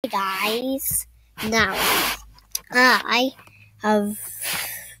Hey guys, now I have.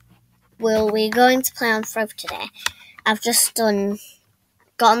 Well, we're going to play on Throw today. I've just got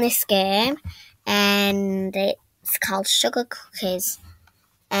on this game, and it's called Sugar Cookies.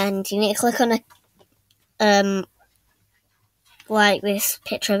 And you need to click on like this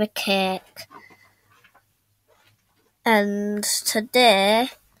picture of a cake. And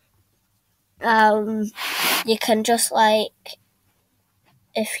today, you can just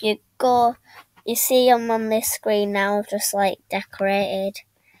if you go, you see I'm on this screen now. I've just decorated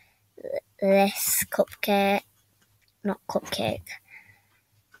this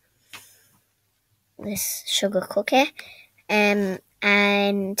this sugar cookie, and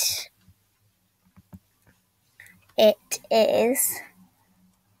it is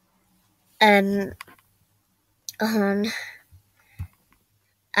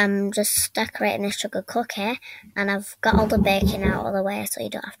I'm just decorating a sugar cookie, and I've got all the baking out of the way, so you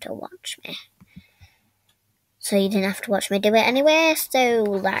don't have to watch me. So you didn't have to watch me do it anyway. So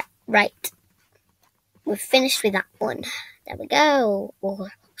right, we've finished with that one. There we go. Oh,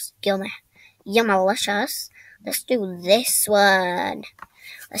 looks yummy, yummalicious. Let's do this one.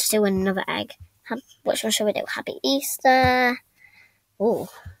 Let's do another egg. Which one should we do? Happy Easter. Ooh.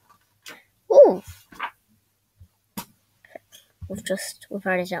 We've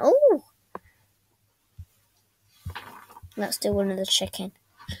already done. Ooh. Let's do one of the chicken.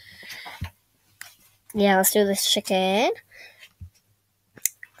 Yeah, let's do this chicken.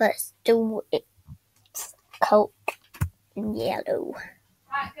 Let's do it. Coat in yellow.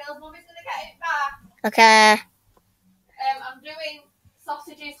 Right, girls, Mummy's gonna get it back. Okay. I'm doing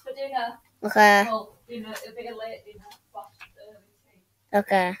sausages for dinner. Okay. Well, dinner, a bit of late dinner.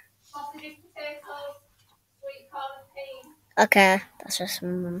 Okay. Sausages, potatoes, sweet corn and peas. Okay. That's just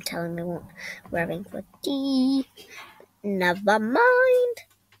Mum telling me what we're having for tea. Never mind.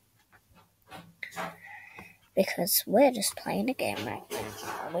 Because we're just playing a game right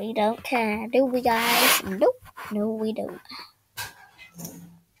now. We don't care, do we, guys? Nope. No, we don't.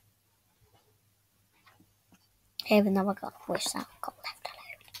 Even though I got a voice out, got left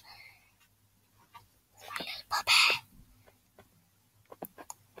alone. My little puppy.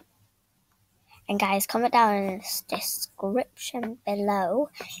 And guys, comment down in the description below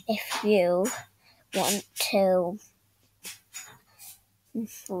if you want to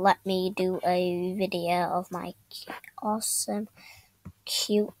let me do a video of my awesome,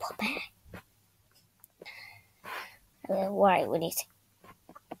 cute puppy. Right, we need to.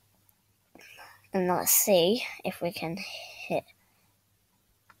 And let's see if we can hit.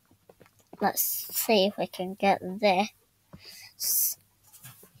 Let's see if we can get this.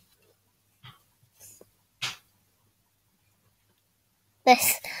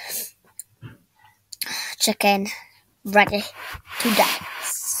 This chicken ready to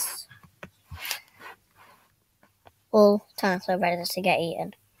dance. All times we're ready to get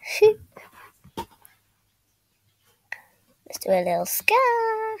eaten. Let's do a little scar.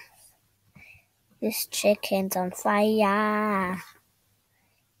 This chicken's on fire.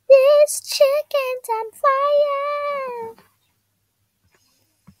 This chicken's on fire.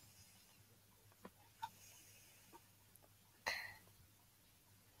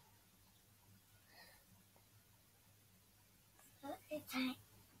 It's like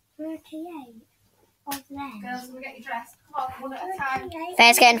 38 of them. Girls, we'll get you dressed. Come on, one at a time.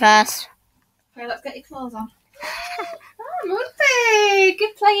 First getting first. Okay, let's get your clothes on. Oh, Murphy!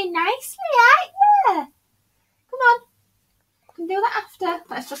 You're playing nicely, aren't you? Come on. We can do that after.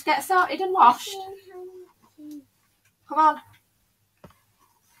 Let's just get sorted and washed. Come on.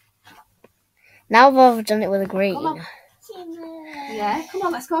 Now I've done it with a green. Come on. Yeah, come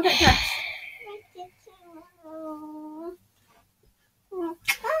on, let's go get dressed.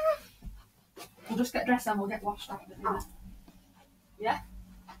 We'll just get dressed and we'll get washed after dinner. Yeah?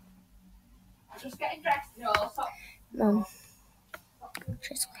 Just getting dressed, you know, so. Mum.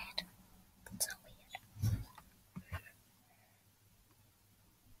 She's weird. That's so weird.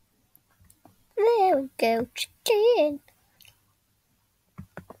 There we go, chicken.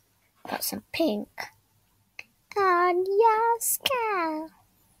 Got some pink on your scalp.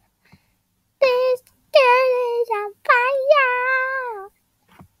 This girl is on fire.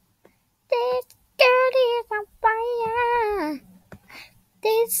 This girl is on fire.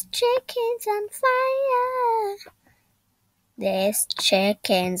 This chicken's on fire. This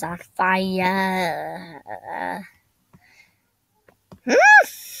chicken's on fire.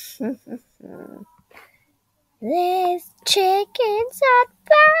 This chicken's on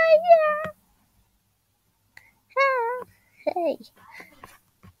fire. Hey.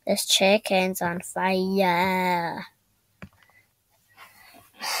 This chicken's on fire.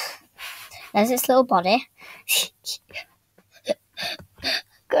 There's its little body.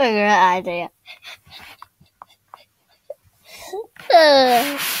 Got a great idea.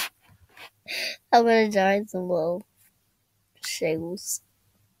 I'm gonna join some little shoes.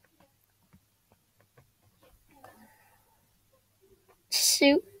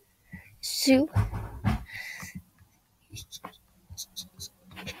 Shoot.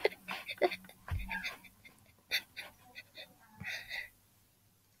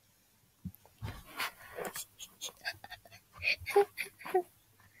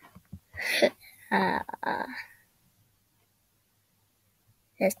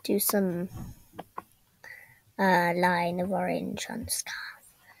 Let's do some line of orange on the scarf.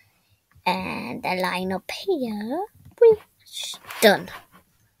 And a line up here. Done.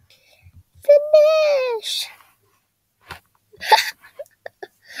 Finish!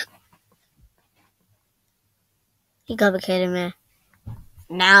 You gotta be kidding me.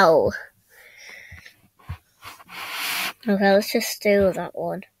 No. Okay, let's just do that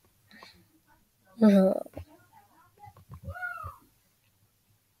one.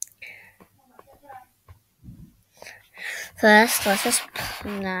 First, let's just...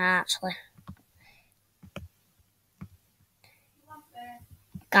 Nah, actually.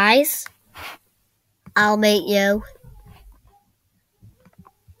 Guys, I'll meet you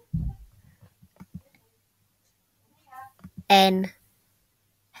in...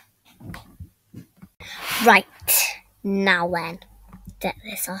 Right. Now then. Get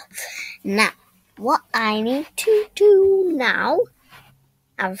this off. Now, what I need to do now...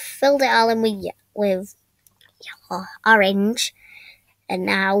 I've filled it all in with yellow, orange. And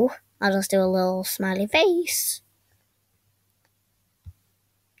now, I'll just do a little smiley face.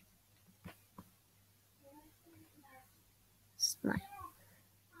 Smile.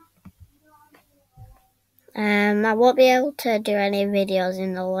 I won't be able to do any videos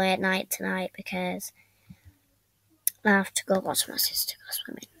in the late night tonight because I have to go watch my sister go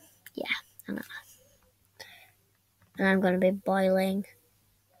swimming. Yeah, I know. And I'm going to be boiling.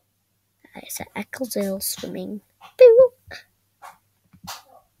 It's at Ecclesdale swimming. Boo!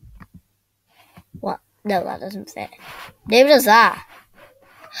 What? No, that doesn't fit. Neither does that.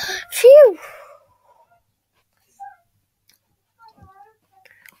 Phew!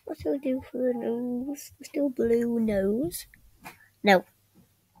 What do we do for the nose? Still blue nose? No.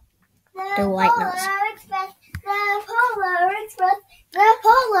 The white nose.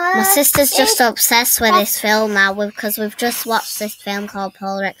 My sister's just obsessed with this film now because we've just watched this film called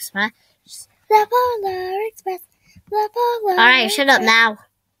Polar Express. The Polar Express. The Polar Alright, shut up now.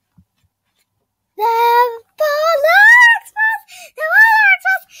 The Polar Express. The Polar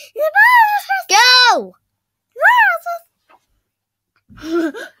Express. The Polar Express. Go!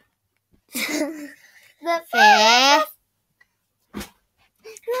 The Polar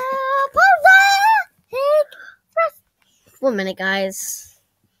Express. 1 minute, guys.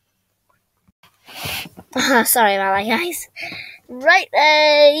 Sorry about that, guys. Right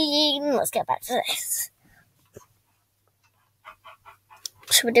then, let's get back to this.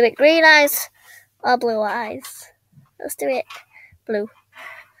 Should we do it green eyes or blue eyes? Let's do it blue.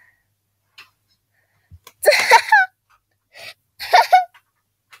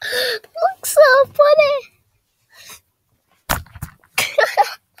 Looks so funny.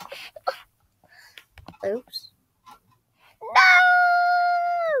 Oops. No!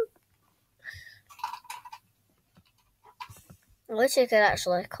 I wish you could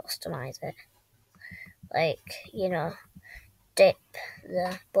actually customize it. Like, you know, dip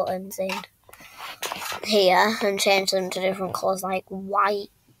the buttons in here and change them to different colours like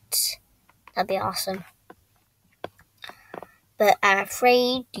white. That'd be awesome. But I'm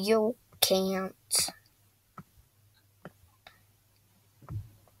afraid you can't.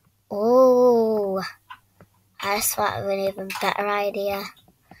 Oh, I just thought of an even better idea.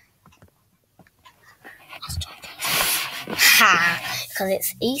 Let's try this. Ha! Because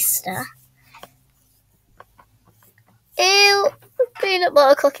it's Easter. Ew! Peanut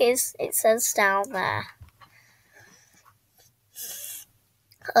butter cookies. It says down there.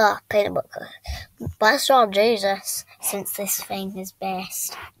 Oh, peanut butter cookies. Bless Lord Jesus, since this thing is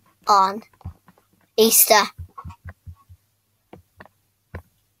based on Easter.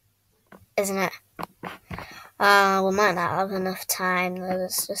 Isn't it? We might not have enough time.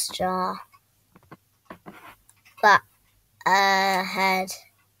 There's this jar. But had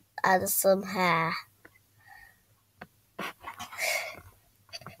some hair.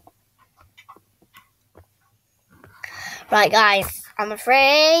 Right, guys, I'm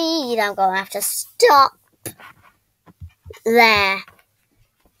afraid I'm going to have to stop there.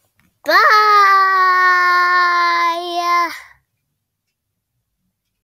 Bye!